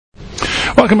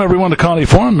Welcome, everyone, to Conley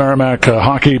Forum. Merrimack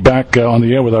Hockey back on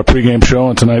the air with our pregame show,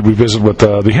 and tonight we visit with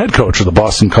the head coach of the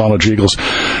Boston College Eagles,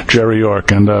 Jerry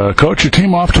York. And, Coach, your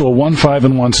team off to a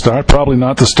 1-5-1 start. Probably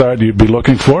not the start you'd be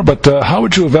looking for, but how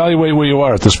would you evaluate where you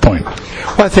are at this point?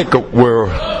 Well, I think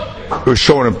we're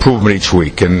showing improvement each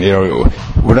week, and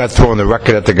we're not throwing the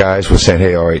record at the guys. We're saying,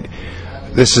 hey, all right,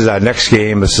 this is our next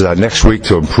game, this is our next week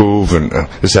to improve, and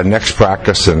this is our next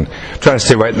practice, and trying to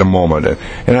stay right in the moment.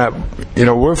 And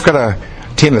we've got a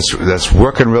team that's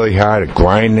working really hard at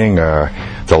grinding.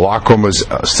 The locker room is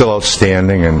still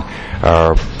outstanding, and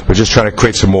we're just trying to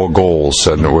create some more goals,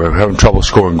 and we're having trouble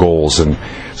scoring goals. And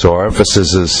so our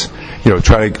emphasis is,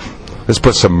 let's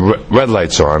put some red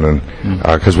lights on, and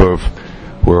because we're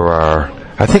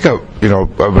I think,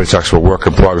 everybody talks about work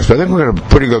in progress, but I think we're got a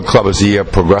pretty good club as the year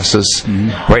progresses.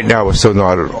 Mm-hmm. Right now, we're still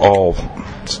not at all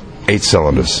 8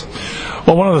 cylinders.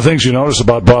 Well, one of the things you notice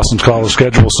about Boston's college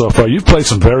schedule so far, you've played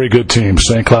some very good teams.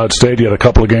 St. Cloud State, you had a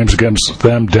couple of games against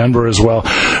them, Denver as well.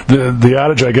 The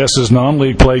adage, I guess, is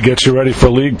non-league play gets you ready for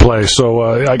league play. So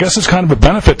I guess it's kind of a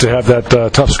benefit to have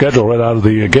that tough schedule right out of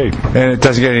the gate. And it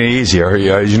doesn't get any easier.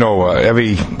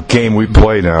 Every game we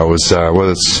play now is,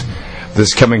 whether it's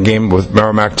this coming game with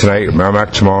Merrimack tonight,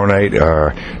 Merrimack tomorrow night,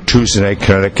 Tuesday night,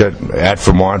 Connecticut, at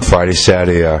Vermont, Friday,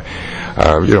 Saturday.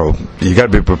 You got to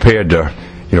be prepared to,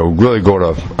 really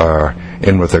go to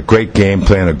in with a great game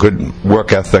plan, a good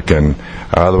work ethic, and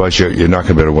otherwise you're not going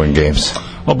to be able to win games.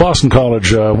 Well, Boston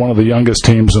College, one of the youngest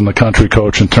teams in the country,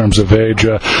 Coach, in terms of age.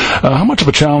 How much of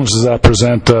a challenge does that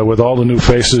present with all the new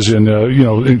faces and,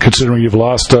 considering you've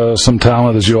lost some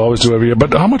talent, as you always do every year?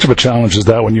 But how much of a challenge is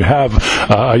that when you have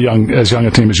as young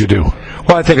a team as you do?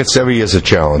 Well, I think it's every year's a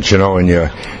challenge, and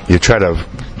you try to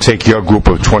take your group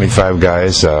of 25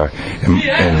 guys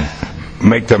and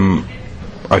make them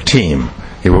a team.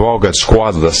 We've all got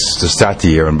squad lists to start the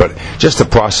year, but just the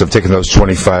process of taking those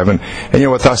 25,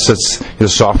 and with us, it's the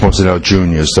sophomores and now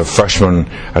juniors, the freshmen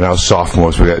are now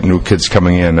sophomores. We got new kids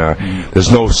coming in.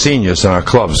 There's no seniors in our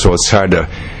club, so it's hard to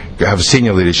have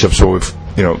senior leadership. So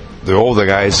the older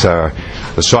guys,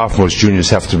 the sophomores,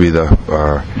 juniors have to be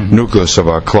the nucleus of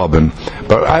our club.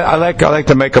 But I like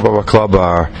the makeup of our club.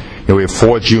 We have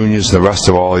 4 juniors, and the rest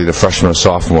are all either freshmen or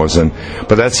sophomores.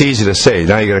 But that's easy to say.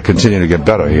 Now you got to continue to get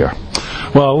better here.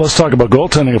 Well, let's talk about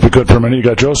goaltending if we could for a minute. You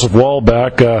got Joseph Wall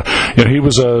back. He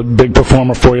was a big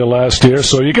performer for you last year,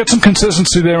 so you get some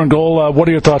consistency there in goal. What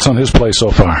are your thoughts on his play so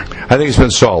far? I think he's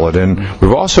been solid, and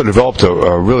we've also developed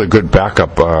a really good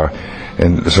backup.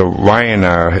 And so Ryan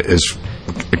is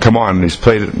come on. He's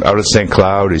played out at St.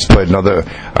 Cloud. He's played another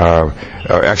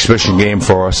exhibition game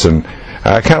for us, and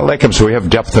I kind of like him. So we have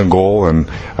depth in goal,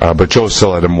 but Joe's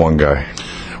still at him one guy.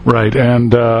 Right,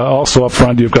 and also up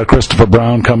front you've got Christopher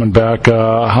Brown coming back.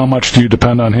 How much do you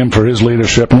depend on him for his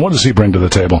leadership, and what does he bring to the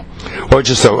table? Well,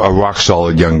 just a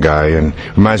rock-solid young guy, and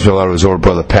reminds me a lot of his older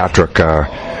brother Patrick,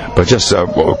 but just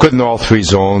good in all 3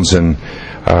 zones, and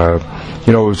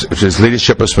his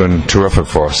leadership has been terrific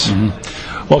for us. Mm-hmm.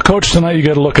 Well, Coach, tonight you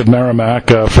get a look at Merrimack,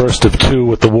 first of 2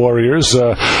 with the Warriors.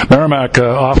 Merrimack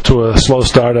off to a slow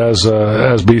start as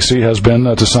BC has been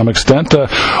to some extent.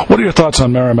 What are your thoughts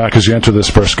on Merrimack as you enter this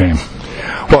first game?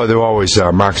 Well, they're always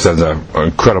Mark's done an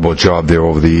incredible job there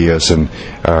over the years, and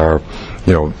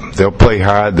they'll play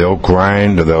hard, they'll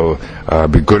grind, they'll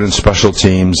be good in special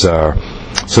teams. So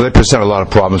they present a lot of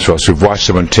problems for us. We've watched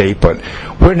them on tape, but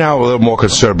we're now a little more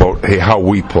concerned about how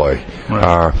we play.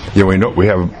 Right. We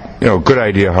have a good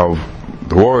idea how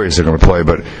the Warriors are going to play,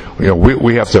 but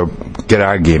we have to get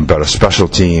our game better, special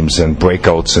teams and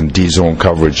breakouts and D-zone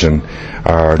coverage, and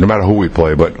no matter who we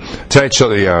play. But tonight's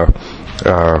certainly a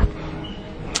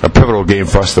pivotal game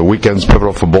for us. The weekend's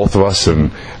pivotal for both of us,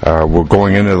 and we're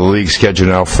going into the league schedule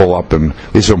now full up, and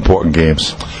these are important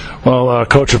games. Well,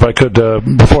 Coach, if I could,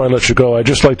 before I let you go, I'd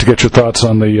just like to get your thoughts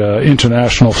on the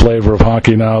international flavor of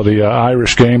hockey now. The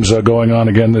Irish games are going on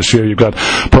again this year. You've got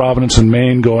Providence and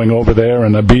Maine going over there,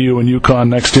 and BU and UConn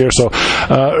next year. So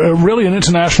really an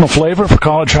international flavor for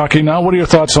college hockey now. What are your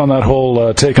thoughts on that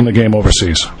whole taking the game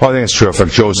overseas? Well, I think it's terrific.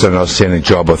 Joe's done an outstanding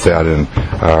job with that, and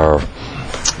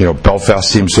Belfast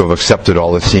seems to have accepted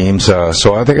all the teams.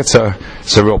 So I think it's a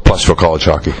real plus for college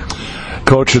hockey.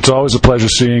 Coach, it's always a pleasure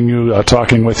seeing you,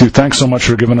 talking with you. Thanks so much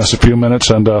for giving us a few minutes,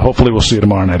 and hopefully we'll see you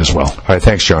tomorrow night as well. All right,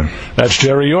 thanks, John. That's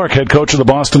Jerry York, head coach of the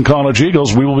Boston College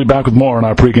Eagles. We will be back with more on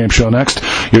our pregame show next.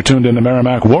 You're tuned in to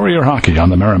Merrimack Warrior Hockey on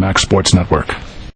the Merrimack Sports Network.